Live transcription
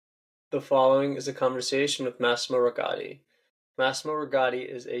The following is a conversation with Massimo Rigotti. Massimo Rigotti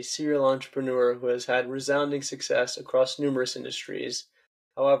is a serial entrepreneur who has had resounding success across numerous industries.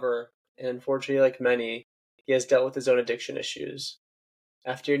 However, and unfortunately like many, he has dealt with his own addiction issues.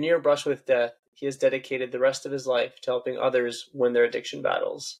 After a near brush with death, he has dedicated the rest of his life to helping others win their addiction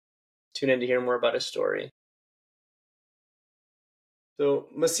battles. Tune in to hear more about his story. So,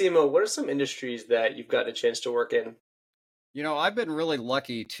 Massimo, what are some industries that you've gotten a chance to work in? I've been really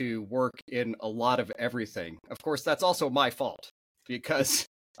lucky to work in a lot of everything. Of course, that's also my fault because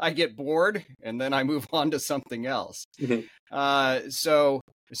I get bored and then I move on to something else. So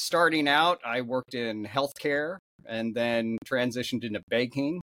starting out, I worked in healthcare and then transitioned into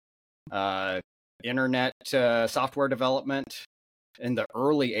banking, internet software development in the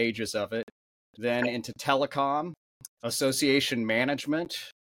early ages of it, then into telecom, association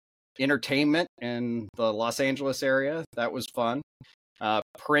management, entertainment in the Los Angeles area. That was fun.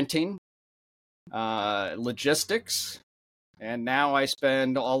 Printing, logistics. And now I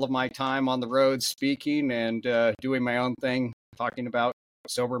spend all of my time on the road speaking and doing my own thing, talking about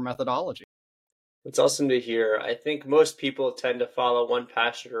sober methodology. It's awesome to hear. I think most people tend to follow one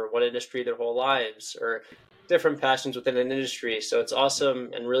passion or one industry their whole lives, or different passions within an industry. So it's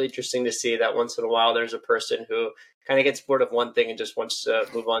awesome and really interesting to see that once in a while there's a person who kind of gets bored of one thing and just wants to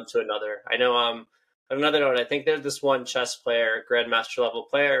move on to another. I know on another note, I think there's this one chess player, grandmaster level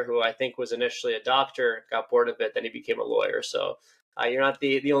player, who I think was initially a doctor, got bored of it, then he became a lawyer. So you're not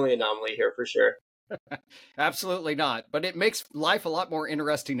the only anomaly here for sure. Absolutely not. But it makes life a lot more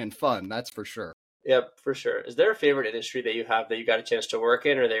interesting and fun, that's for sure. Yep, for sure. Is there a favorite industry that you have that you got a chance to work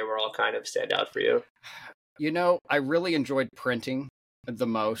in, or they were all kind of stand out for you? I really enjoyed printing the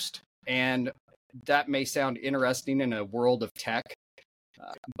most, and that may sound interesting in a world of tech,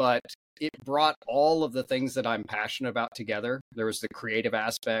 but it brought all of the things that I'm passionate about together. There was the creative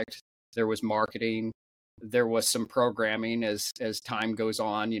aspect, there was marketing, there was some programming as time goes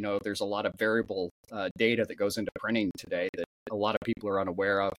on. There's a lot of variable data that goes into printing today that a lot of people are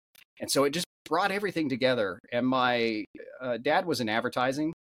unaware of. And so it just brought everything together. And my dad was in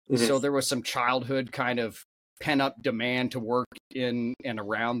advertising. Mm-hmm. So there was some childhood kind of pent-up demand to work in and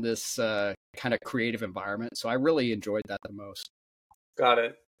around this kind of creative environment. So I really enjoyed that the most. Got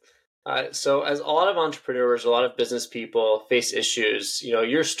it. So as a lot of entrepreneurs, a lot of business people face issues,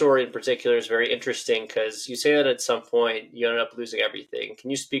 your story in particular is very interesting because you say that at some point you ended up losing everything. Can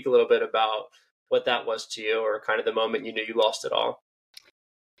you speak a little bit about what that was to you, or kind of the moment you knew you lost it all?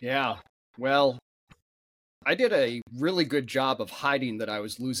 Yeah, well, I did a really good job of hiding that I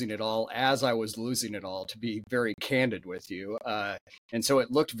was losing it all as I was losing it all, to be very candid with you. And so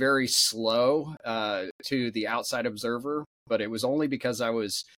it looked very slow to the outside observer, but it was only because I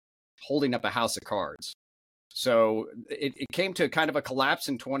was holding up a house of cards. So it came to kind of a collapse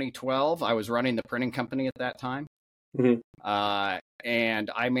in 2012. I was running the printing company at that time. Mm-hmm. And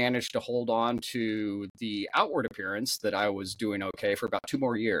I managed to hold on to the outward appearance that I was doing okay for about 2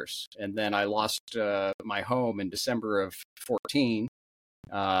 more years. And then I lost my home in December of 14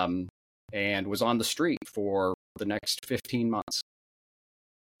 and was on the street for the next 15 months.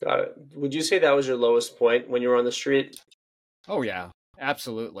 Got it. Would you say that was your lowest point when you were on the street? Oh, yeah,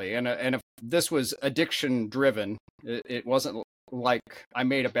 absolutely. And if this was addiction driven, it wasn't like I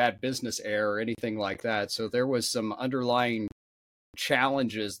made a bad business error or anything like that. So there was some underlying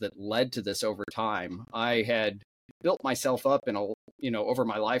challenges that led to this over time. I had built myself up over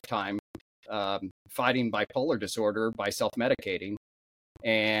my lifetime, fighting bipolar disorder by self-medicating.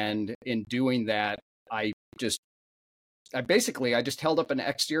 And in doing that, I just held up an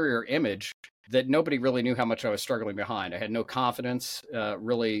exterior image that nobody really knew how much I was struggling behind. I had no confidence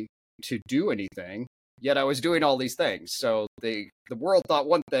really to do anything, yet I was doing all these things. So the world thought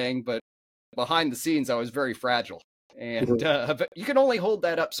one thing, but behind the scenes, I was very fragile. And you can only hold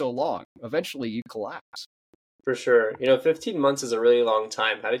that up so long. Eventually, you collapse. For sure. 15 months is a really long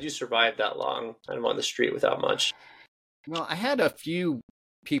time. How did you survive that long kind of on the street without much? Well, I had a few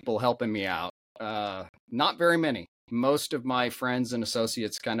people helping me out. Not very many. Most of my friends and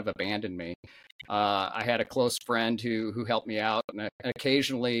associates kind of abandoned me. I had a close friend who helped me out. And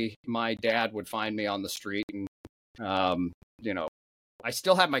occasionally, my dad would find me on the street. And, I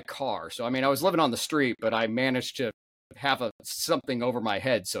still had my car. So, I was living on the street, but I managed to have something over my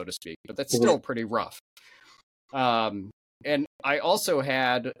head, so to speak. But that's still pretty rough. And I also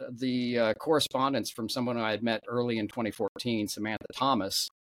had the correspondence from someone I had met early in 2014, Samantha Thomas.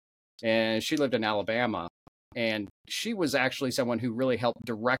 And she lived in Alabama. And she was actually someone who really helped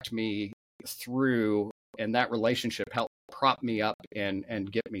direct me through, and that relationship helped prop me up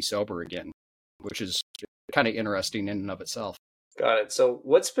and get me sober again, which is kind of interesting in and of itself. Got it. So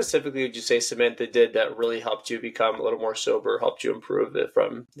what specifically would you say Samantha did that really helped you become a little more sober, helped you improve it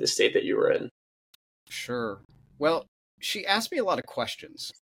from the state that you were in? Sure. Well, she asked me a lot of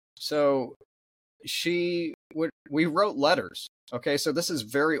questions. So we wrote letters. Okay, so this is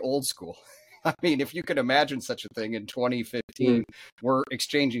very old school. I mean, if you could imagine such a thing in 2015, we're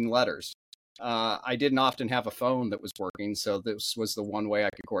exchanging letters. I didn't often have a phone that was working, so this was the one way I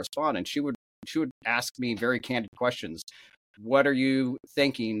could correspond. And she would ask me very candid questions. What are you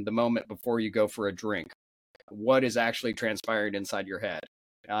thinking the moment before you go for a drink? What is actually transpiring inside your head?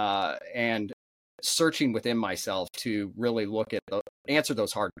 And searching within myself to really answer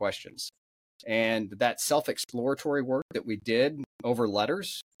those hard questions. And that self-exploratory work that we did over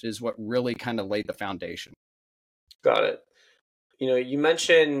letters is what really kind of laid the foundation. Got it. You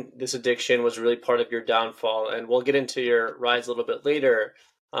mentioned this addiction was really part of your downfall, and we'll get into your rise a little bit later.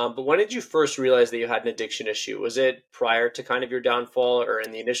 But when did you first realize that you had an addiction issue? Was it prior to kind of your downfall or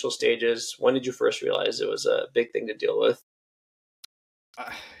in the initial stages? When did you first realize it was a big thing to deal with?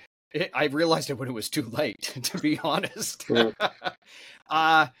 I realized it when it was too late, to be honest. Mhm.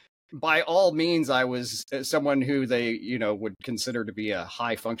 By all means, I was someone who they, would consider to be a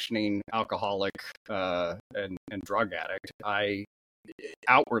high functioning alcoholic and drug addict. I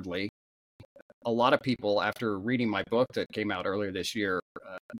outwardly, a lot of people, after reading my book that came out earlier this year,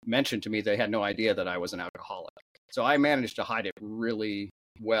 mentioned to me they had no idea that I was an alcoholic. So I managed to hide it really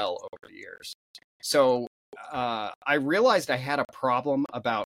well over the years. So I realized I had a problem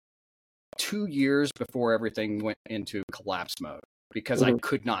about 2 years before everything went into collapse mode because I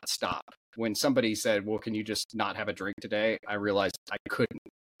could not stop. When somebody said, well, can you just not have a drink today? I realized I couldn't.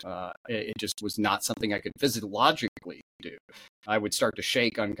 It just was not something I could physiologically do. I would start to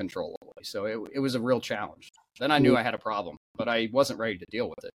shake uncontrollably. So it was a real challenge. Then I knew I had a problem, but I wasn't ready to deal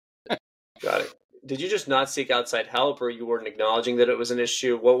with it. Got it. Did you just not seek outside help, or you weren't acknowledging that it was an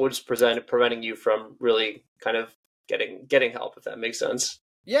issue? What was preventing you from really kind of getting help, if that makes sense?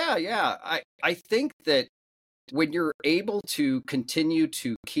 Yeah. I think that when you're able to continue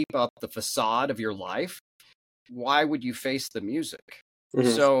to keep up the facade of your life, why would you face the music?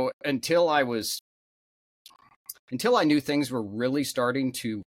 So until I knew things were really starting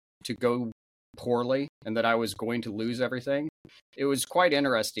to go poorly and that I was going to lose everything, it was quite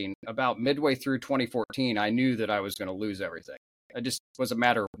interesting. About midway through 2014, I knew that I was going to lose everything. It just was a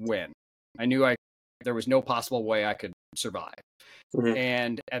matter of when. I knew there was no possible way I could survive.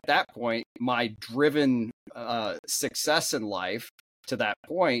 And at that point, my driven success in life to that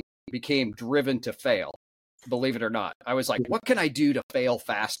point became driven to fail. Believe it or not, I was like, what can I do to fail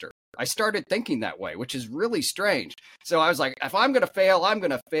faster? I started thinking that way, which is really strange. So I was like, if I'm going to fail, I'm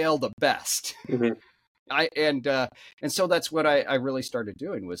going to fail the best. And so that's what I really started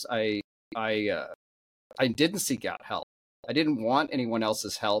doing was I didn't seek out help. I didn't want anyone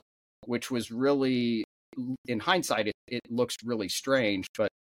else's help, which was really, in hindsight, it looks really strange, but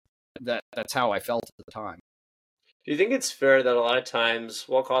that's how I felt at the time. Do you think it's fair that a lot of times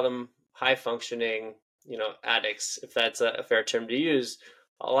we'll call them high functioning, addicts, if that's a fair term to use,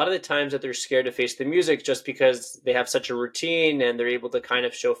 a lot of the times that they're scared to face the music just because they have such a routine and they're able to kind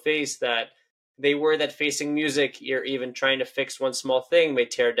of show face that they worry that facing music or even trying to fix one small thing may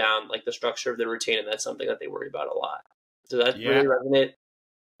tear down like the structure of the routine, and that's something that they worry about a lot. Does that really resonate?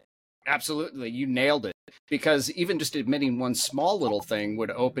 Absolutely. You nailed it. Because even just admitting one small little thing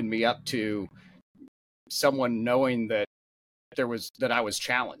would open me up to someone knowing that I was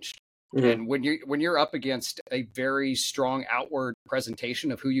challenged. And when you're up against a very strong outward presentation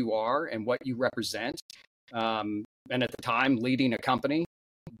of who you are and what you represent, and at the time leading a company,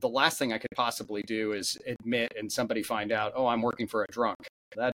 the last thing I could possibly do is admit and somebody find out, oh, I'm working for a drunk.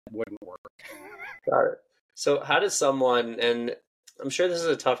 That wouldn't work. Got it. So how does someone, and I'm sure this is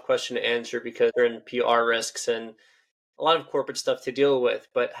a tough question to answer because they're in PR risks and a lot of corporate stuff to deal with,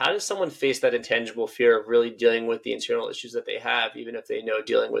 but how does someone face that intangible fear of really dealing with the internal issues that they have, even if they know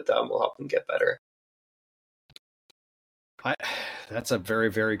dealing with them will help them get better? That's a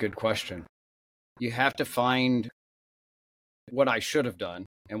very, very good question. You have to find what I should have done,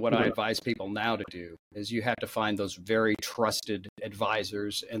 and what I advise people now to do is you have to find those very trusted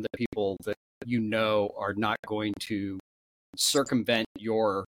advisors and the people that are not going to circumvent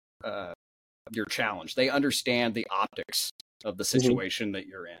your challenge. They understand the optics of the situation that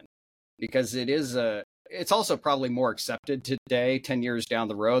you're in, because it's also probably more accepted today, 10 years down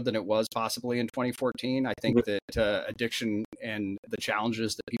the road, than it was possibly in 2014. I think that addiction and the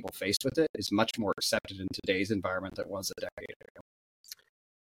challenges that people faced with it is much more accepted in today's environment than it was a decade ago.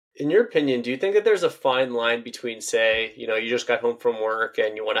 In your opinion, do you think that there's a fine line between, say, you just got home from work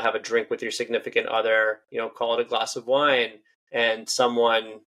and you want to have a drink with your significant other, call it a glass of wine, and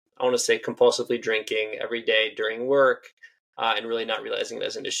someone, I want to say, compulsively drinking every day during work, and really not realizing it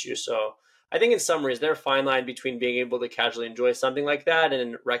as an issue. So I think in summary, is there a fine line between being able to casually enjoy something like that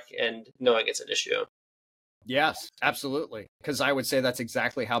and knowing it's an issue? Yes, absolutely. Because I would say that's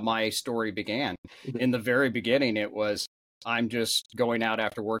exactly how my story began. Mhm. In the very beginning, it was I'm just going out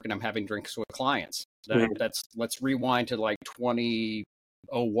after work and I'm having drinks with clients. Mhm. That's let's rewind to like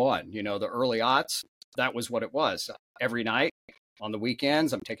 2001, the early aughts. That was what it was. Every night on the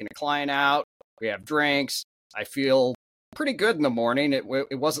weekends, I'm taking a client out. We have drinks. I feel pretty good in the morning. It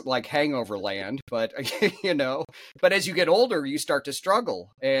wasn't like hangover land, but but as you get older, you start to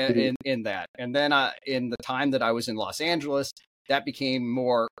struggle Mhm. in that. And then in the time that I was in Los Angeles, that became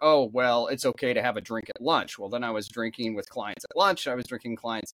more, oh, well, it's okay to have a drink at lunch. Well, then I was drinking with clients at lunch. I was drinking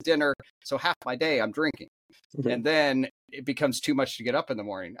clients at dinner. So half my day I'm drinking. Mhm. And then it becomes too much to get up in the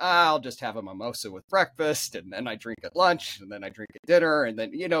morning. I'll just have a mimosa with breakfast, and then I drink at lunch, and then I drink at dinner. And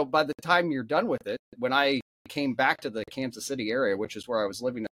then, by the time you're done with it, when I came back to the Kansas City area, which is where I was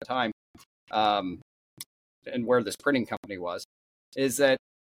living at the time, um, and where this printing company was, is that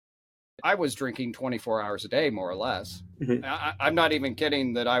I was drinking 24 hours a day, more or less. Mhm. I'm not even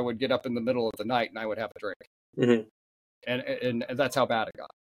kidding that I would get up in the middle of the night and I would have a drink. Mhm. And that's how bad it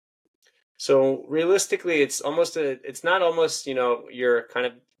got. So realistically, it's not almost, you're kind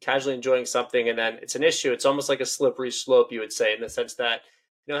of casually enjoying something and then it's an issue. It's almost like a slippery slope, you would say, in the sense that,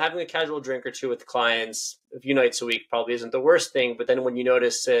 having a casual drink or two with clients a few nights a week probably isn't the worst thing. But then when you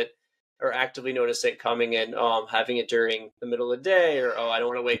notice it or actively notice it coming in, oh, I'm having it during the middle of the day, or, oh, I don't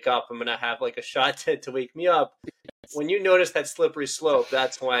want to wake up, I'm going to have like a shot to wake me up. When you notice that slippery slope,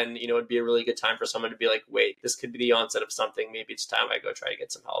 that's when, it'd be a really good time for someone to be like, wait, this could be the onset of something. Maybe it's time I go try to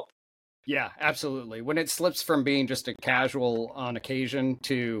get some help. Yeah, absolutely. When it slips from being just a casual on occasion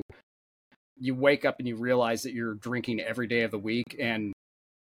to you wake up and you realize that you're drinking every day of the week and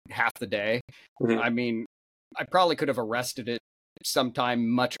half the day. Mhm. I mean, I probably could have arrested it sometime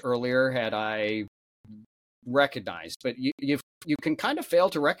much earlier had I recognized, but you can kind of fail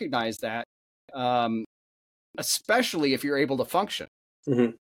to recognize that, um, especially if you're able to function.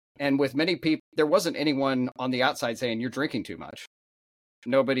 Mhm. And with many people, there wasn't anyone on the outside saying you're drinking too much.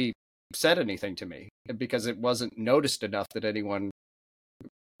 Nobody said anything to me because it wasn't noticed enough that anyone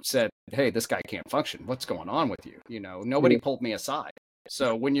said, "Hey, this guy can't function. What's going on with you?" Nobody Mhm. pulled me aside.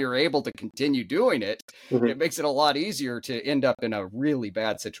 So when you're able to continue doing it, Mhm. it makes it a lot easier to end up in a really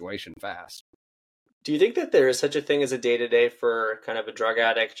bad situation fast. Do you think that there is such a thing as a day to day for kind of a drug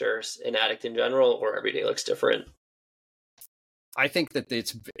addict or an addict in general, or every day looks different? I think that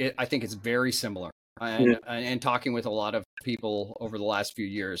I think it's very similar. Mhm. And talking with a lot of people over the last few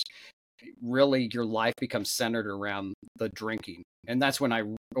years, really your life becomes centered around the drinking, and that's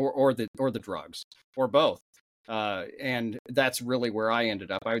when or the drugs or both. And that's really where I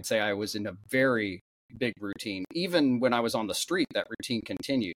ended up. I would say I was in a very big routine. Even when I was on the street, that routine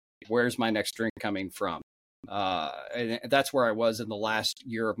continued. Where's my next drink coming from? And that's where I was in the last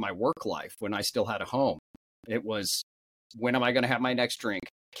year of my work life when I still had a home. It was, when am I going to have my next drink?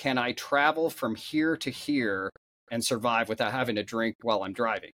 Can I travel from here to here and survive without having a drink while I'm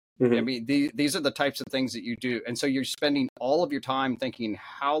driving? I Mhm. mean, these are the types of things that you do. And so you're spending all of your time thinking,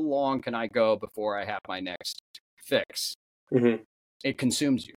 how long can I go before I have my next fix? Mhm. It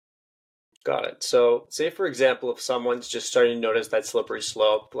consumes you. Got it. So, say for example, if someone's just starting to notice that slippery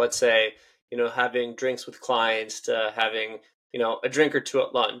slope, let's say, having drinks with clients to having, a drink or two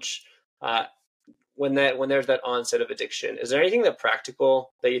at lunch, uh, when there's that onset of addiction, is there anything that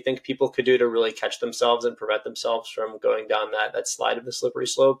practical that you think people could do to really catch themselves and prevent themselves from going down that slide of the slippery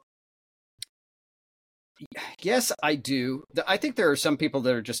slope? Yes, I do. I think there are some people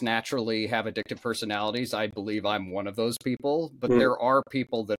that are just naturally have addictive personalities. I believe I'm one of those people, but Mhm. there are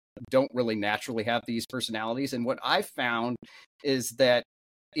people that don't really naturally have these personalities. And what I've found is that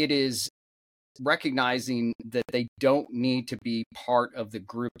it is recognizing that they don't need to be part of the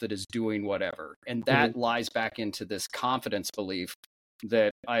group that is doing whatever. And Mhm. that lies back into this confidence belief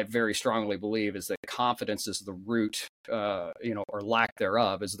that I very strongly believe is that confidence is the root, or lack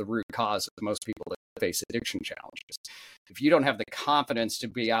thereof is the root cause of most people that face addiction challenges. If you don't have the confidence to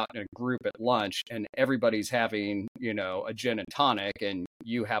be out in a group at lunch and everybody's having, a gin and tonic and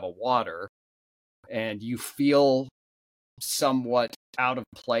you have a water and you feel somewhat out of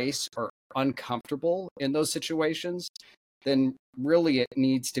place or uncomfortable in those situations, then really it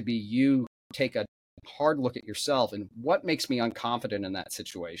needs to be you take a hard look at yourself and what makes me unconfident in that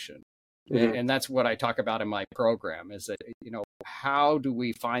situation. Mhm. And that's what I talk about in my program is that, how do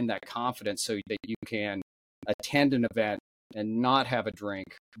we find that confidence so that you can attend an event and not have a drink?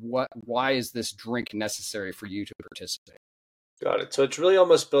 Why is this drink necessary for you to participate? Got it. So it's really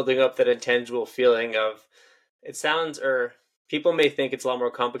almost building up that intangible feeling of it sounds, or people may think it's a lot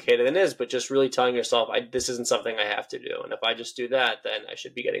more complicated than it is, but just really telling yourself, this isn't something I have to do. And if I just do that, then I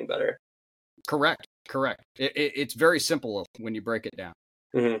should be getting better. Correct. Correct. It's very simple when you break it down.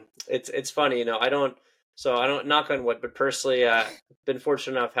 Mm-hmm. It's funny, I don't knock on wood, but personally, been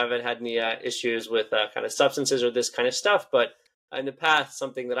fortunate enough, haven't had any issues with kind of substances or this kind of stuff. But in the past,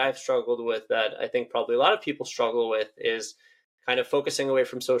 something that I've struggled with that I think probably a lot of people struggle with is kind of focusing away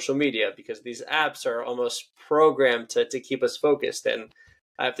from social media, because these apps are almost programmed to keep us focused. And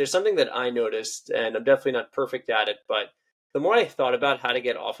if there's something that I noticed, and I'm definitely not perfect at it, but the more I thought about how to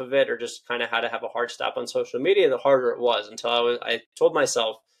get off of it, or just kind of how to have a hard stop on social media, the harder it was, until I told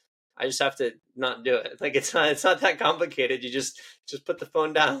myself, I just have to not do it. Like it's not that complicated. You just put the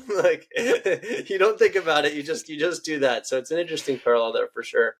phone down. Like you don't think about it. You just do that. So it's an interesting parallel there for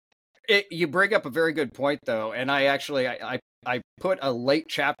sure. You bring up a very good point, though, and I put a late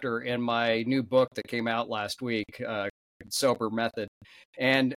chapter in my new book that came out last week, Sober Method,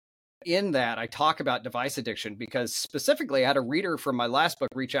 and in that I talk about device addiction, because specifically I had a reader from my last book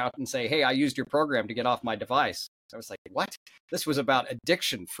reach out and say, "Hey, I used your program to get off my device." I was like, "What? This was about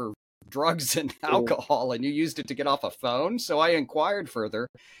addiction for drugs and alcohol, and you used it to get off a phone?" So I inquired further,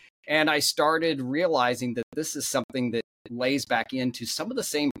 and I started realizing that this is something that lays back into some of the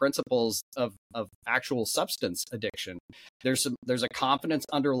same principles of actual substance addiction. There's a confidence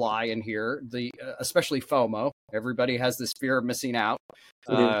underlie in here, especially FOMO. Everybody has this fear of missing out,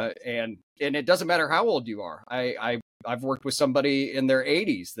 and it doesn't matter how old you are. I've worked with somebody in their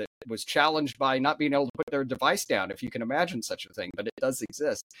 80s that was challenged by not being able to put their device down, if you can imagine such a thing, but it does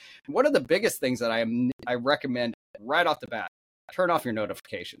exist. One of the biggest things that I recommend right off the bat: turn off your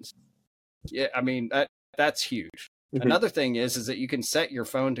notifications. Yeah, I mean that's huge. Another thing is that you can set your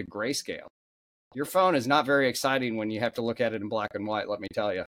phone to grayscale. Your phone is not very exciting when you have to look at it in black and white, let me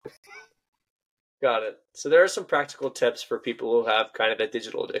tell you. Got it. So there are some practical tips for people who have kind of that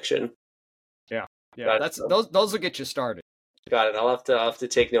digital addiction. Yeah. Those will get you started. Got it. I'll have to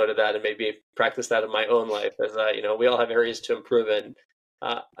take note of that and maybe practice that in my own life, as we all have areas to improve in.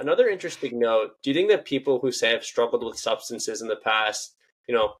 Another interesting note: do you think that people who say have struggled with substances in the past,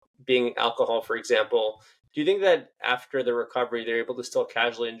 being alcohol, for example, do you think that after the recovery, they're able to still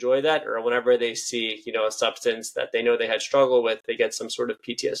casually enjoy that, or whenever they see, a substance that they know they had struggled with, they get some sort of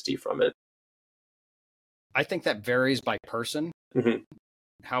PTSD from it? I think that varies by person. Mm-hmm.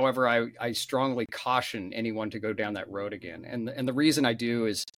 However, I strongly caution anyone to go down that road again. And the reason I do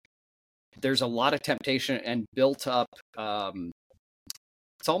is there's a lot of temptation and built up.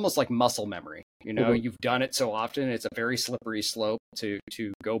 It's almost like muscle memory. You've done it so often, it's a very slippery slope to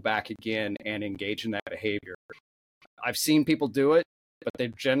go back again and engage in that behavior. I've seen people do it, but they're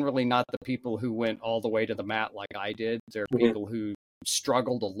generally not the people who went all the way to the mat like I did. They're people who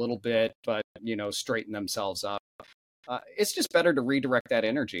struggled a little bit, but, straightened themselves up. It's just better to redirect that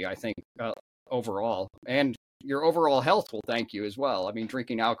energy, I think, overall. And your overall health will thank you as well. I mean,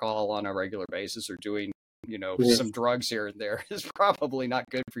 drinking alcohol on a regular basis or doing some drugs here and there is probably not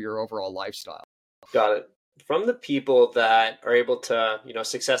good for your overall lifestyle. Got it. From the people that are able to,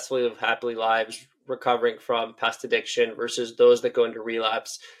 successfully live happily lives recovering from past addiction versus those that go into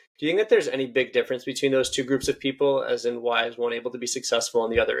relapse, do you think that there's any big difference between those two groups of people, as in why is one able to be successful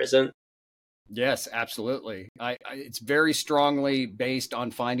and the other isn't? Yes, absolutely. It's very strongly based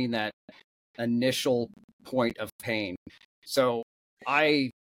on finding that initial point of pain. So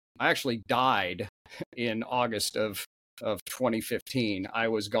I actually died in August of 2015. I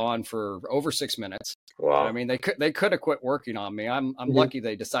was gone for over 6 minutes. Wow. I mean, they could have quit working on me. I'm lucky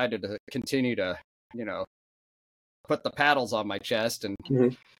they decided to continue to, put the paddles on my chest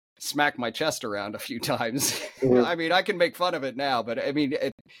and smack my chest around a few times. I mean, I can make fun of it now, but I mean,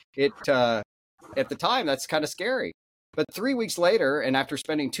 it at the time, that's kind of scary. But 3 weeks later, and after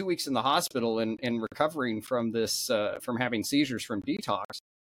spending 2 weeks in the hospital and recovering from this, from having seizures from detox,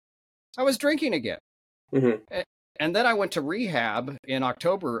 I was drinking again. And then I went to rehab in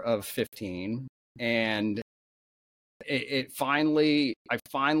October of 15, and I finally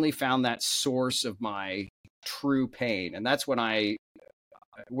found that source of my true pain. And that's when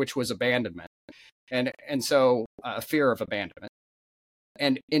which was abandonment. And so fear of abandonment.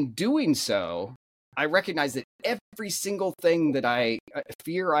 And in doing so, I recognized that every single thing that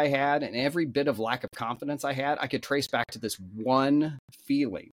fear I had and every bit of lack of confidence I had, I could trace back to this one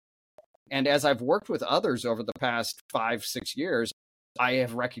feeling. And as I've worked with others over the past 5-6 years, I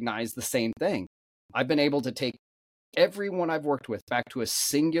have recognized the same thing. I've been able to take everyone I've worked with back to a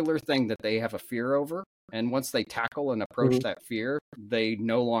singular thing that they have a fear over. And once they tackle and approach that fear, they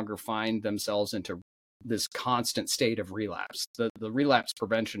no longer find themselves into this constant state of relapse. The relapse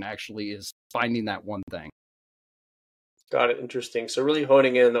prevention actually is finding that one thing. Got it. Interesting. So really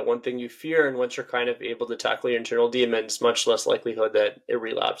honing in on that one thing you fear, and once you're kind of able to tackle your internal demons, much less likelihood that it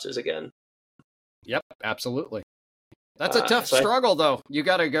relapses again. Yep, absolutely. That's a tough struggle, though. You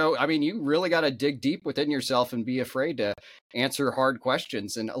got to go. I mean, you really got to dig deep within yourself and be afraid to answer hard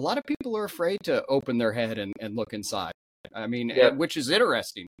questions. And a lot of people are afraid to open their head and look inside. I mean, which is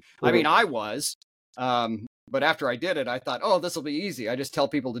interesting. Mm-hmm. I mean, I was. But after I did it, I thought, oh, this will be easy. I just tell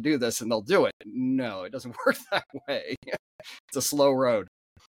people to do this and they'll do it. No, it doesn't work that way. It's a slow road.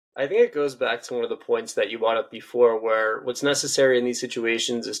 I think it goes back to one of the points that you brought up before, where what's necessary in these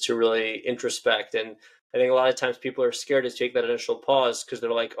situations is to really introspect. And I think a lot of times people are scared to take that initial pause because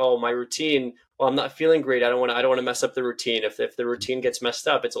they're like, oh, my routine, well, I'm not feeling great. I don't want to mess up the routine. If the routine gets messed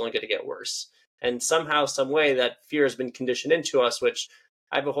up, it's only going to get worse. And somehow, some way, that fear has been conditioned into us, which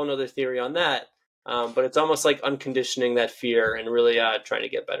I have a whole nother theory on that. But it's almost like unconditioning that fear and really trying to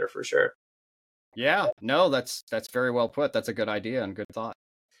get better for sure. Yeah, no, that's very well put. That's a good idea and good thought.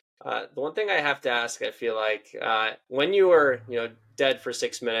 The one thing I have to ask, I feel like, when you were, dead for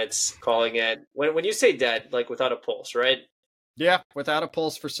 6 minutes, calling it, when you say dead, like without a pulse, right? Yeah, without a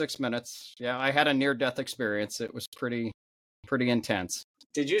pulse for 6 minutes. Yeah, I had a near-death experience. It was pretty intense.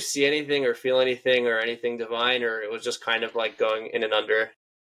 Did you see anything or feel anything or anything divine, or it was just kind of like going in and under?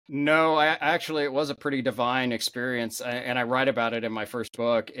 No, it was a pretty divine experience, and I write about it in my first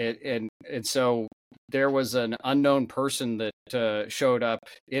book. And so there was an unknown person that showed up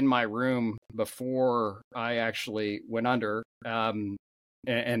in my room before I actually went under, and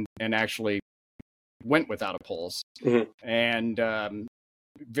actually went without a pulse. Mm-hmm. And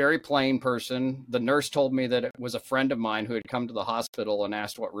very plain person. The nurse told me that it was a friend of mine who had come to the hospital and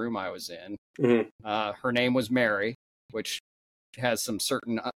asked what room I was in. Mm-hmm. Her name was Mary, which has some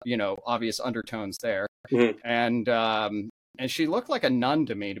certain, obvious undertones there. Mm-hmm. And she looked like a nun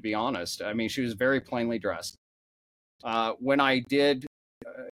to me, to be honest. I mean, she was very plainly dressed. When I did,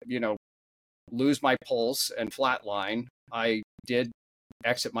 lose my pulse and flatline, I did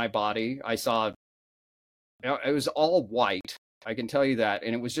exit my body. I saw, it was all white. I can tell you that.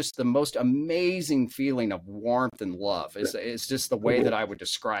 And it was just the most amazing feeling of warmth and love. It's just the way that I would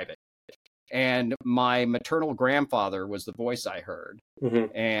describe it. And my maternal grandfather was the voice I heard.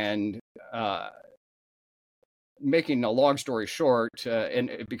 Mm-hmm. And making a long story short,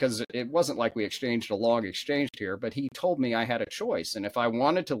 and because it wasn't like we exchanged a long exchange here, but he told me I had a choice. And if I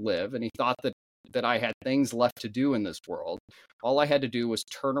wanted to live, and he thought that I had things left to do in this world, all I had to do was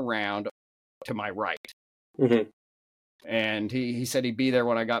turn around to my right. Mm-hmm. And he said he'd be there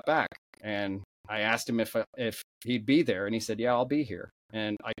when I got back. And I asked him if he'd be there, and he said, yeah, I'll be here.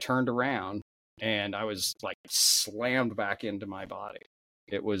 And I turned around and I was like slammed back into my body.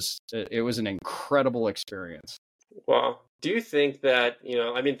 It was an incredible experience. Wow. Do you think that,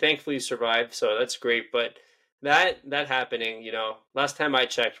 thankfully you survived, so that's great, but that happening, last time I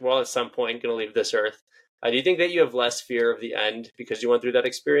checked, we're all at some point going to leave this earth. Do you think that you have less fear of the end because you went through that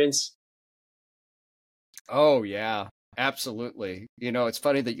experience? Oh, yeah. Absolutely. It's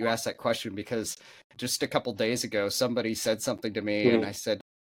funny that you asked that question because just a couple days ago, somebody said something to me. Mm-hmm. And I said,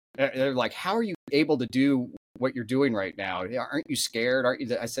 they're like, how are you able to do what you're doing right now? Aren't you scared?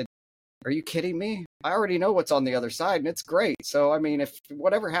 I said, are you kidding me? I already know what's on the other side and it's great. So, I mean, if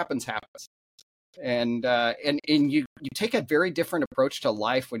whatever happens, happens. And you take a very different approach to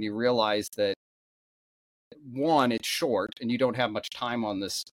life when you realize that, one, it's short and you don't have much time on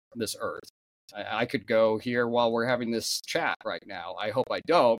this earth. I could go here while we're having this chat right now. I hope I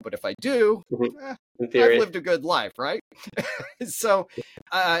don't, but if I do, I've lived a good life, right? So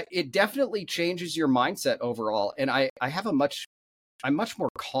it definitely changes your mindset overall. And I'm much more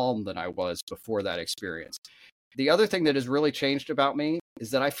calm than I was before that experience. The other thing that has really changed about me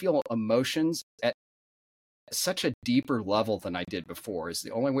is that I feel emotions at such a deeper level than I did before, is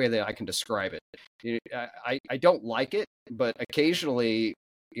the only way that I can describe it. I don't like it, but occasionally,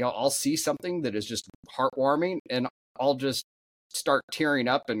 I'll see something that is just heartwarming and I'll just start tearing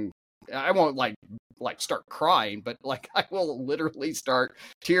up, and I won't like start crying, but like I will literally start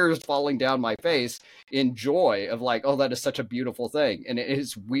tears falling down my face in joy of like, oh, that is such a beautiful thing. And it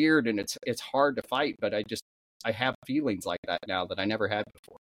is weird and it's hard to fight, but I have feelings like that now that I never had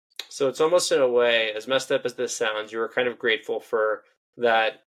before. So it's almost in a way, as messed up as this sounds, you were kind of grateful for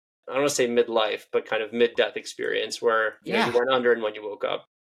that, I don't want to say midlife, but kind of mid-death experience where you went under and when you woke up.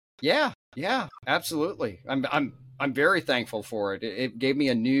 Yeah, absolutely. I'm very thankful for it. It gave me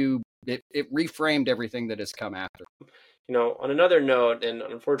it reframed everything that has come after. On another note, and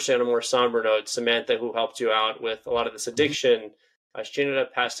unfortunately on a more somber note, Samantha, who helped you out with a lot of this addiction, She ended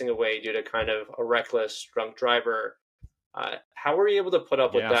up passing away due to kind of a reckless drunk driver. How were you able to put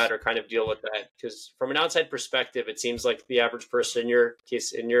up with Yes. that or kind of deal with that? Because from an outside perspective, it seems like the average person in your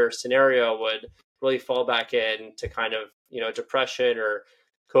case, in your scenario, would really fall back into kind of, depression or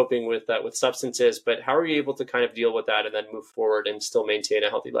coping with substances. But how are you able to kind of deal with that and then move forward and still maintain a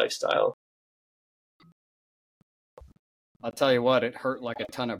healthy lifestyle? I'll tell you what, it hurt like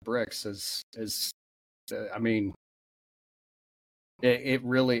a ton of bricks. I mean, it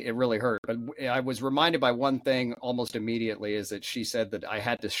really hurt. But I was reminded by one thing almost immediately, is that she said that I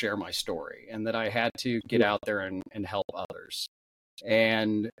had to share my story and that I had to get out there and help others.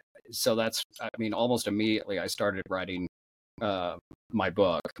 And so I mean, almost immediately I started writing my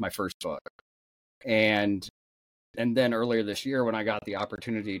first book. And then earlier this year, when I got the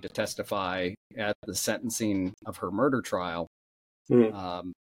opportunity to testify at the sentencing of her murder trial,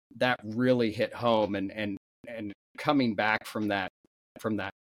 Mhm. that really hit home. And coming back from that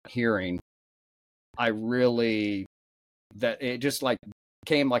hearing, I really, that it just like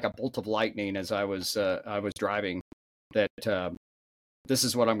came like a bolt of lightning as I was driving, that this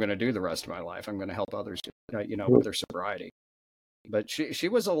is what I'm going to do the rest of my life. I'm going to help others, with their sobriety. But she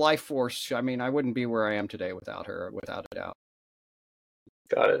was a life force. I mean, I wouldn't be where I am today without her, without a doubt.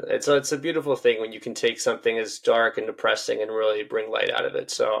 Got it. It's a beautiful thing when you can take something as dark and depressing and really bring light out of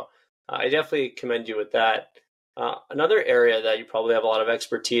it. So I definitely commend you with that. Another area that you probably have a lot of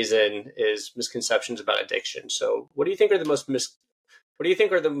expertise in is misconceptions about addiction. So what do you think are the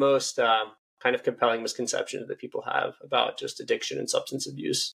most kind of compelling misconceptions that people have about just addiction and substance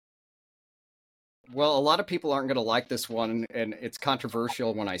abuse? Well, a lot of people aren't going to like this one, and it's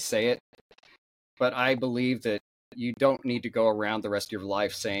controversial when I say it, but I believe that you don't need to go around the rest of your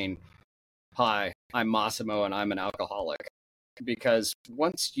life saying, "Hi, I'm Massimo and I'm an alcoholic." Because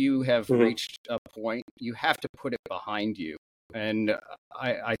once you have Hmm. reached a point, you have to put it behind you. And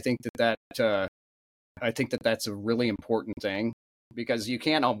I think that's a really important thing, because you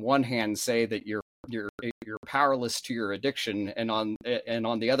can't on one hand say that you're powerless to your addiction, and on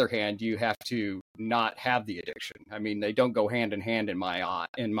the other hand you have to not have the addiction. I mean, they don't go hand in hand in my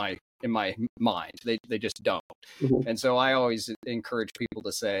mind. They just don't. Hmm. And so I always encourage people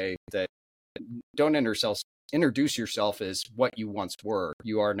to say that don't introduce yourself as what you once were.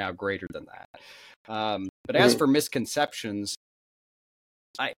 You are now greater than that. But as Hmm. for misconceptions,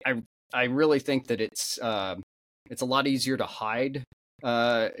 I really think that it's a lot easier to hide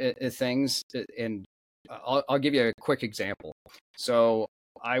things. And I'll give you a quick example. So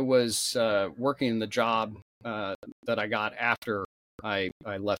I was working in the job that I got after I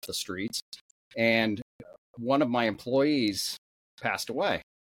left the streets, and one of my employees passed away,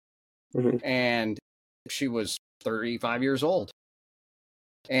 Hmm. and she was 35 years old.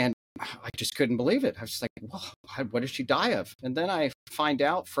 And I just couldn't believe it. I was like, well, what did she die of? And then I find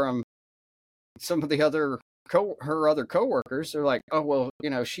out from some of the her other coworkers, they're like, oh, well,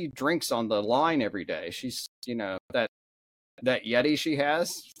 she drinks on the line every day. She's, that Yeti she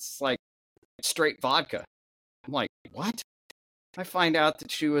has, it's like straight vodka. I'm like, what? I find out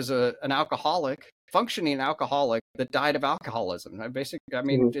that she was an alcoholic, functioning alcoholic that died of alcoholism. I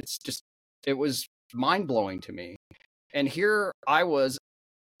mean, Hmm. it was mind blowing to me. And here I was,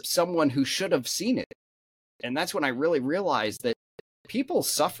 someone who should have seen it. And that's when I really realized that people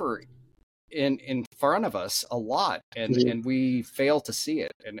suffer in front of us a lot, Hmm. and we fail to see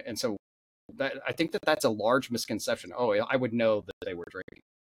it. And so that, I think that that's a large misconception. Oh, I would know that they were drinking.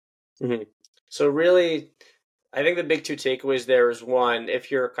 Hmm. So really, I think the big two takeaways there is one, if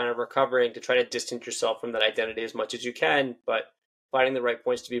you're kind of recovering, to try to distance yourself from that identity as much as you can, but finding the right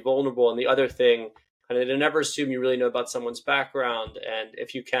points to be vulnerable. And the other thing, kind of to never assume you really know about someone's background. And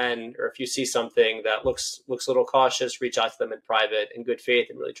if you can, or if you see something that looks a little cautious, reach out to them in private in good faith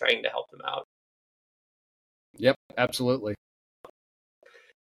and really trying to help them out. Yep, absolutely.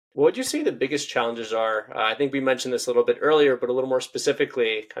 What would you say the biggest challenges are? I think we mentioned this a little bit earlier, but a little more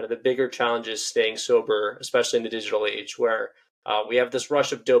specifically, kind of the bigger challenges staying sober, especially in the digital age, where we have this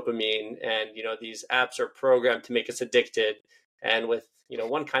rush of dopamine, and these apps are programmed to make us addicted, and with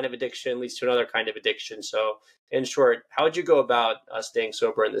one kind of addiction leads to another kind of addiction. So, in short, how would you go about staying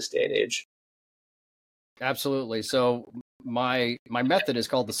sober in this day and age? Absolutely. So my method is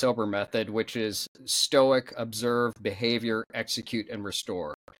called the sober method, which is stoic, observe, behavior, execute, and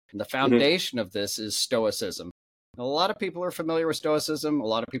restore. And the Hmm. foundation of this is stoicism. A lot of people are familiar with stoicism. A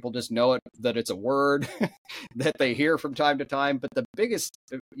lot of people just know that it's a word that they hear from time to time. But the biggest,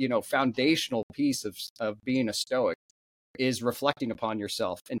 foundational piece of being a stoic is reflecting upon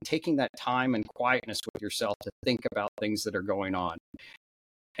yourself and taking that time and quietness with yourself to think about things that are going on.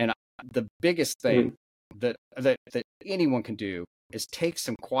 And the biggest thing Hmm. that anyone can do is take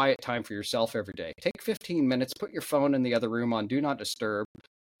some quiet time for yourself every day. Take 15 minutes, put your phone in the other room on do not disturb.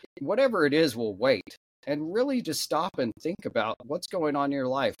 Whatever it is will wait. And really just stop and think about what's going on in your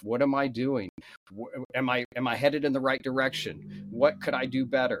life. What am I doing? Am I headed in the right direction? What could I do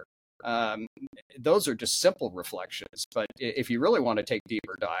better? Those are just simple reflections. But if you really want to take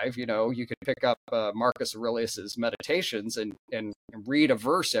deeper dive, you could pick up Marcus Aurelius's Meditations and read a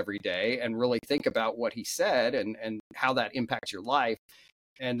verse every day and really think about what he said and how that impacts your life.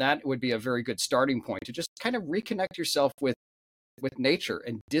 And that would be a very good starting point to just kind of reconnect yourself with nature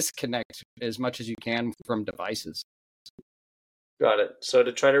and disconnect as much as you can from devices. Got it. So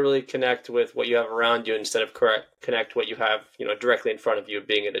to try to really connect with what you have around you instead of connect what you have, directly in front of you,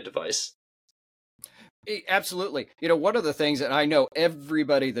 being in a device. Absolutely. One of the things that I know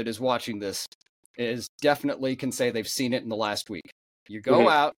everybody that is watching this is definitely can say they've seen it in the last week. You go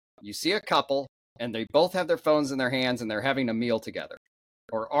out, you see a couple, and they both have their phones in their hands and they're having a meal together.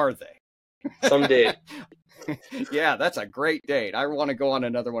 Or are they? Some date. Yeah, that's a great date. I want to go on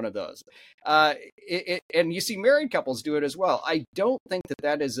another one of those. And you see married couples do it as well. I don't think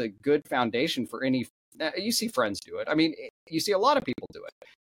that is a good foundation for any. You see friends do it. I mean, you see a lot of people do it.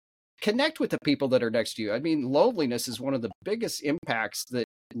 Connect with the people that are next to you. I mean, loneliness is one of the biggest impacts that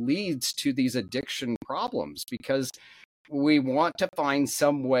leads to these addiction problems because we want to find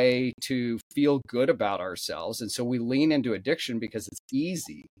some way to feel good about ourselves. And so we lean into addiction because it's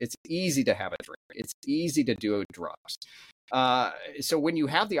easy. It's easy to have a drink. It's easy to do drugs. So when you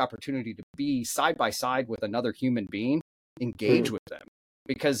have the opportunity to be side by side with another human being, engage with them.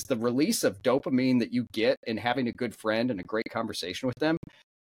 Because the release of dopamine that you get in having a good friend and a great conversation with them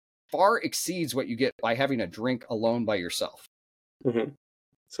far exceeds what you get by having a drink alone by yourself. Mm-hmm.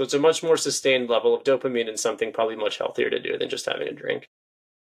 So it's a much more sustained level of dopamine and something probably much healthier to do than just having a drink.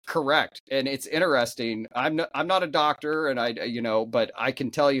 Correct. And it's interesting. I'm not a doctor and but I can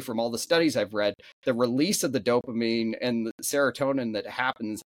tell you from all the studies I've read, the release of the dopamine and the serotonin that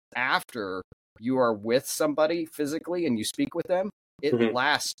happens after you are with somebody physically and you speak with them, it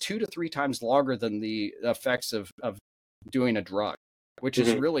lasts 2 to 3 times longer than the effects of doing a drug, which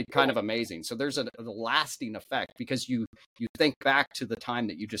is really kind of amazing. So there's a lasting effect because you think back to the time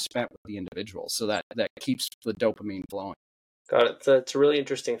that you just spent with the individual. So that keeps the dopamine flowing. Got it. That's a really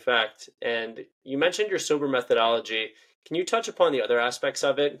interesting fact. And you mentioned your sober methodology. Can you touch upon the other aspects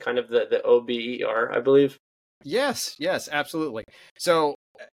of it, kind of the OBER, I believe? Yes, absolutely. So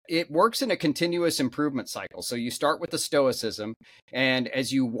it works in a continuous improvement cycle. So you start with the stoicism, and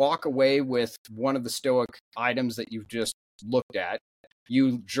as you walk away with one of the stoic items that you've just looked at,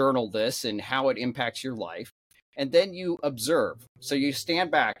 you journal this and how it impacts your life. And then you observe. So you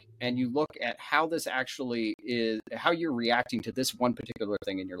stand back and you look at how this actually is, how you're reacting to this one particular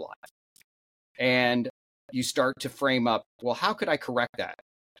thing in your life. And you start to frame up, well, how could I correct that?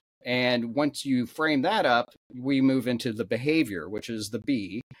 And once you frame that up, we move into the behavior, which is the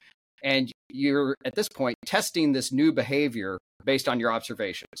B. And you're at this point testing this new behavior based on your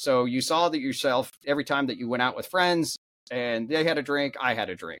observation. So you saw that yourself every time that you went out with friends, and they had a drink, I had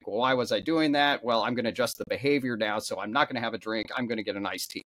a drink. Well, why was I doing that? Well, I'm going to adjust the behavior now. So I'm not going to have a drink. I'm going to get an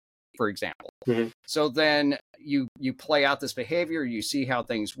iced tea, for example. So then you play out this behavior, you see how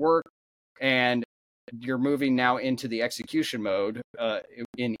things work, and you're moving now into the execution mode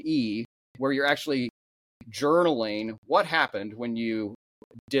in E, where you're actually journaling what happened when you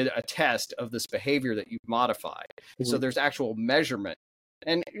did a test of this behavior that you've modified. So there's actual measurement.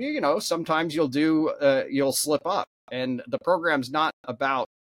 And, sometimes you'll slip up. And the program's not about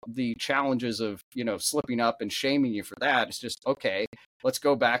the challenges of, slipping up and shaming you for that. It's just, okay, let's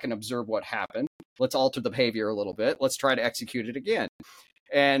go back and observe what happened. Let's alter the behavior a little bit. Let's try to execute it again.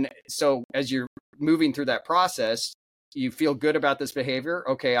 And so as you're moving through that process, you feel good about this behavior.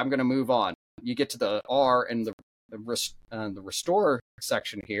 Okay, I'm going to move on. You get to the R and the restore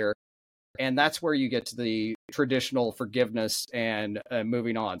section here. And that's where you get to the traditional forgiveness and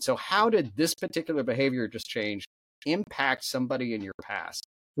moving on. So how did this particular behavior just change impact somebody in your past?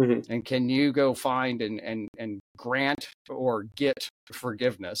 And can you go find and grant or get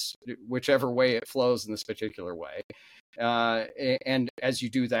forgiveness, whichever way it flows in this particular way? And as you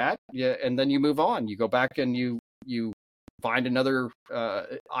do that, and then you move on, you go back and you find another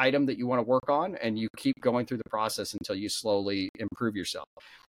item that you want to work on, and you keep going through the process until you slowly improve yourself.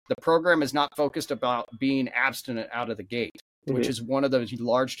 The program is not focused about being abstinent out of the gate, which is one of those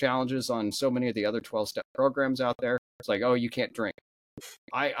large challenges on so many of the other 12-step programs out there. It's like, oh, you can't drink.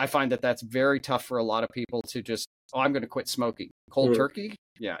 I find that that's very tough for a lot of people to just, I'm going to quit smoking. Cold turkey?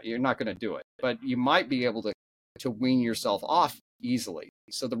 Yeah, you're not going to do it. But you might be able to wean yourself off easily.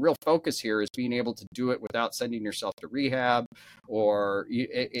 So the real focus here is being able to do it without sending yourself to rehab, or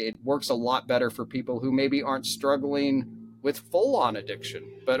it works a lot better for people who maybe aren't struggling with full-on addiction,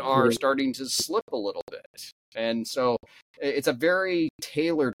 but are starting to slip a little bit. And so it's a very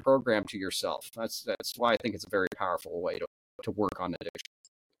tailored program to yourself. That's why I think it's a very powerful way to work on addiction.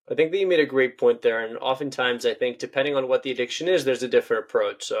 I think that you made a great point there. And oftentimes, I think depending on what the addiction is, there's a different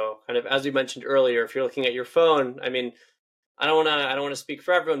approach. So, kind of as we mentioned earlier, if you're looking at your phone, I mean, I don't want to speak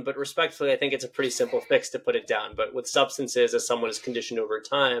for everyone, but respectfully, I think it's a pretty simple fix to put it down. But with substances, as someone is conditioned over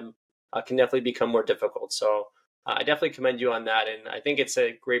time, can definitely become more difficult. So, I definitely commend you on that. And I think it's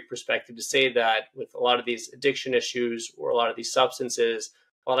a great perspective to say that with a lot of these addiction issues or a lot of these substances,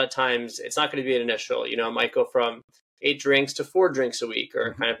 a lot of times it's not going to be an initial, it might go from 8 drinks to 4 drinks a week,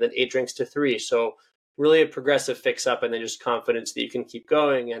 or kind of then 8 drinks to 3. So really a progressive fix up, and then just confidence that you can keep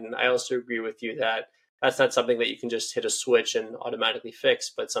going. And I also agree with you that that's not something that you can just hit a switch and automatically fix,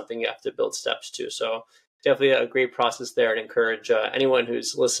 but something you have to build steps to. So definitely a great process there, and encourage anyone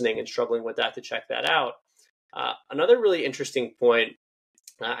who's listening and struggling with that to check that out. Another really interesting point,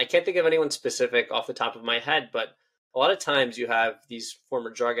 I can't think of anyone specific off the top of my head, but a lot of times you have these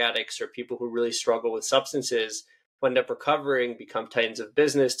former drug addicts or people who really struggle with substances who end up recovering, become titans of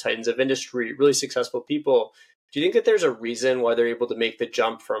business, titans of industry, really successful people. Do you think that there's a reason why they're able to make the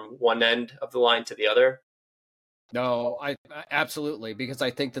jump from one end of the line to the other? No, I absolutely, because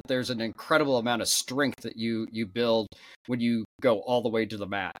I think that there's an incredible amount of strength that you build when you go all the way to the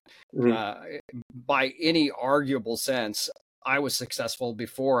mat. Mm-hmm. By any arguable sense, I was successful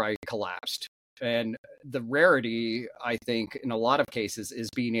before I collapsed. And the rarity, I think, in a lot of cases, is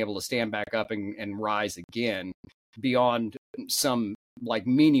being able to stand back up and rise again beyond some like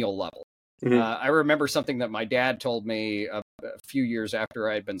menial level. Mm-hmm. I remember something that my dad told me a few years after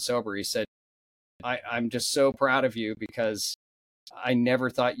I had been sober. He said, I'm just so proud of you because I never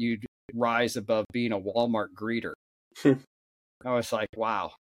thought you'd rise above being a Walmart greeter. I was like,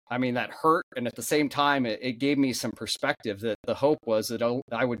 wow. I mean, that hurt. And at the same time, it gave me some perspective that the hope was that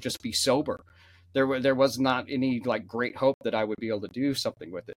I would just be sober. There was not any like great hope that I would be able to do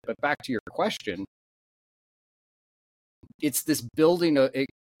something with it. But back to your question, it's this building of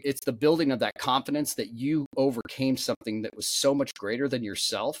it's the building of that confidence that you overcame something that was so much greater than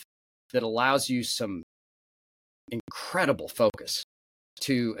yourself, that allows you some incredible focus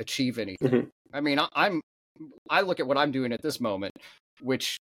to achieve anything. Mm-hmm. I mean, I look at what I'm doing at this moment,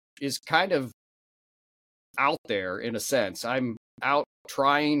 which is kind of out there in a sense. I'm out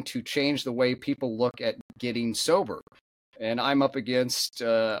trying to change the way people look at getting sober. And I'm up against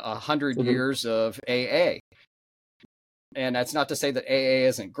 100 Mm-hmm. years of AA. And that's not to say that AA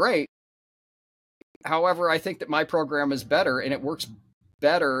isn't great. However, I think that my program is better, and it works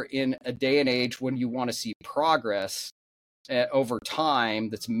better in a day and age when you want to see progress over time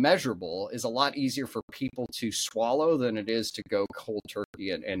that's measurable. Is a lot easier for people to swallow than it is to go cold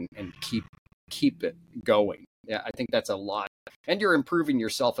turkey and keep it going. Yeah, I think that's a lot. And you're improving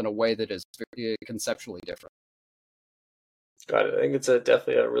yourself in a way that is conceptually different. Got it. I think it's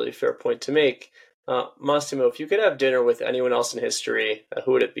definitely a really fair point to make. Massimo, if you could have dinner with anyone else in history,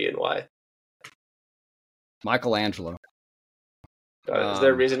 who would it be and why? Michelangelo. Got it. Is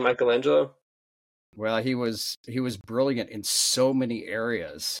there a reason Michelangelo? Well, he was brilliant in so many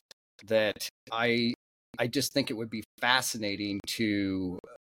areas that I just think it would be fascinating to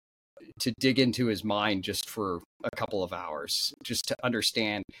dig into his mind just for a couple of hours, just to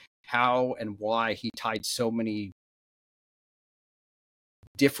understand how and why he tied so many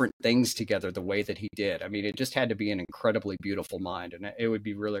different things together the way that he did. I mean, it just had to be an incredibly beautiful mind, and it would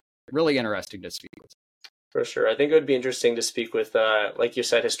be really, really interesting to speak with. For sure. I think it would be interesting to speak with, like you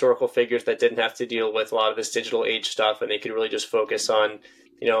said, historical figures that didn't have to deal with a lot of this digital age stuff, and they could really just focus on,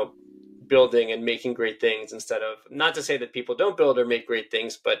 building and making great things instead of, not to say that people don't build or make great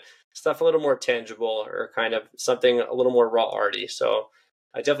things, but stuff a little more tangible or kind of something a little more raw arty. So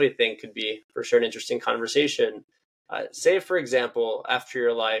I definitely think could be for sure an interesting conversation. Say, for example, after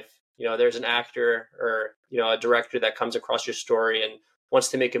your life, there's an actor or, a director that comes across your story and wants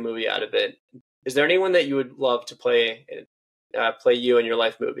to make a movie out of it. Is there anyone that you would love to play you in your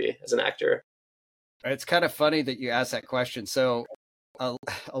life movie as an actor? It's kind of funny that you asked that question. So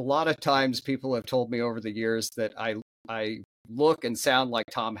a lot of times people have told me over the years that I look and sound like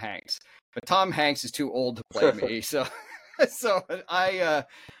Tom Hanks, but Tom Hanks is too old to play me. So I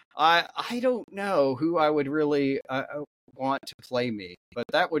don't know who I would really want to play me, but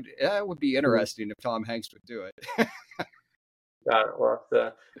that would be interesting if Tom Hanks would do it. Got it. We'll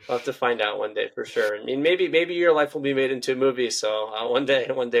have to find out one day for sure. I mean, maybe your life will be made into a movie. So one day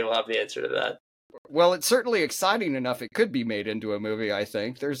we'll have the answer to that. Well, it's certainly exciting enough. It could be made into a movie, I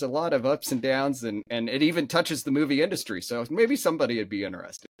think. There's a lot of ups and downs, and it even touches the movie industry. So maybe somebody would be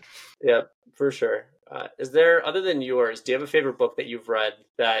interested. Yeah, for sure. Is there, other than yours, do you have a favorite book that you've read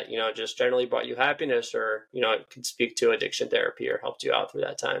that, just generally brought you happiness, or, could speak to addiction therapy or helped you out through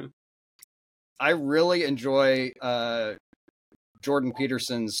that time? I really enjoy Jordan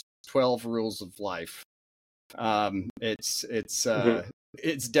Peterson's 12 Rules of Life. Hmm.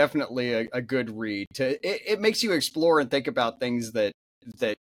 It's definitely a good read. It makes you explore and think about things that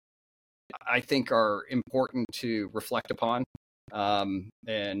I think are important to reflect upon.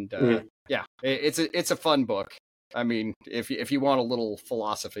 And Hmm. yeah, it's a fun book. I mean, if you want a little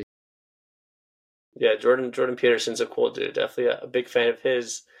philosophy. Yeah, Jordan Peterson's a cool dude. Definitely a big fan of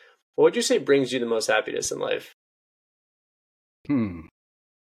his. What would you say brings you the most happiness in life? Hmm.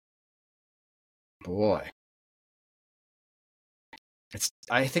 Boy,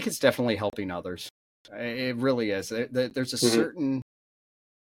 I think it's definitely helping others. It really is. Hmm.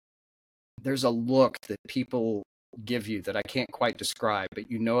 There's a look that people give you that I can't quite describe,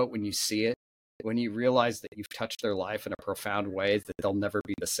 but you know it when you see it, when you realize that you've touched their life in a profound way that they'll never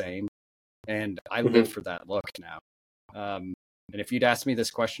be the same. And I live Hmm. for that look now. And if you'd asked me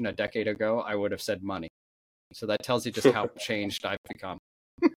this question a decade ago, I would have said money. So that tells you just how changed I've become.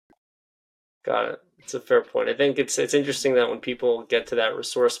 Got it. It's a fair point. I think it's interesting that when people get to that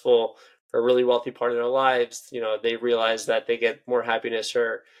resourceful or really wealthy part of their lives, they realize that they get more happiness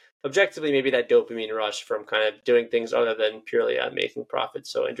or objectively maybe that dopamine rush from kind of doing things other than purely making profits.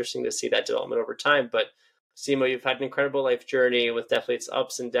 So interesting to see that development over time. But Simo, you've had an incredible life journey with definitely its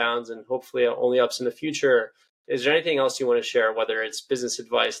ups and downs and hopefully only ups in the future. Is there anything else you want to share, whether it's business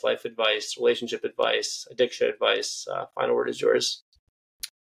advice, life advice, relationship advice, addiction advice? Final word is yours.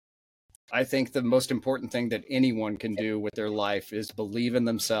 I think the most important thing that anyone can do with their life is believe in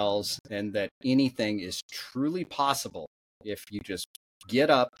themselves and that anything is truly possible if you just get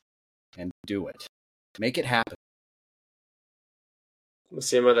up and do it. Make it happen.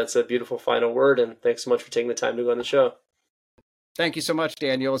 Massimo, that's a beautiful final word, and thanks so much for taking the time to go on the show. Thank you so much,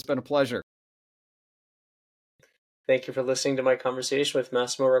 Daniel. It's been a pleasure. Thank you for listening to my conversation with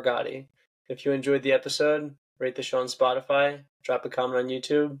Massimo Rigotti. If you enjoyed the episode, rate the show on Spotify, drop a comment on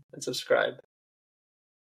YouTube, and subscribe.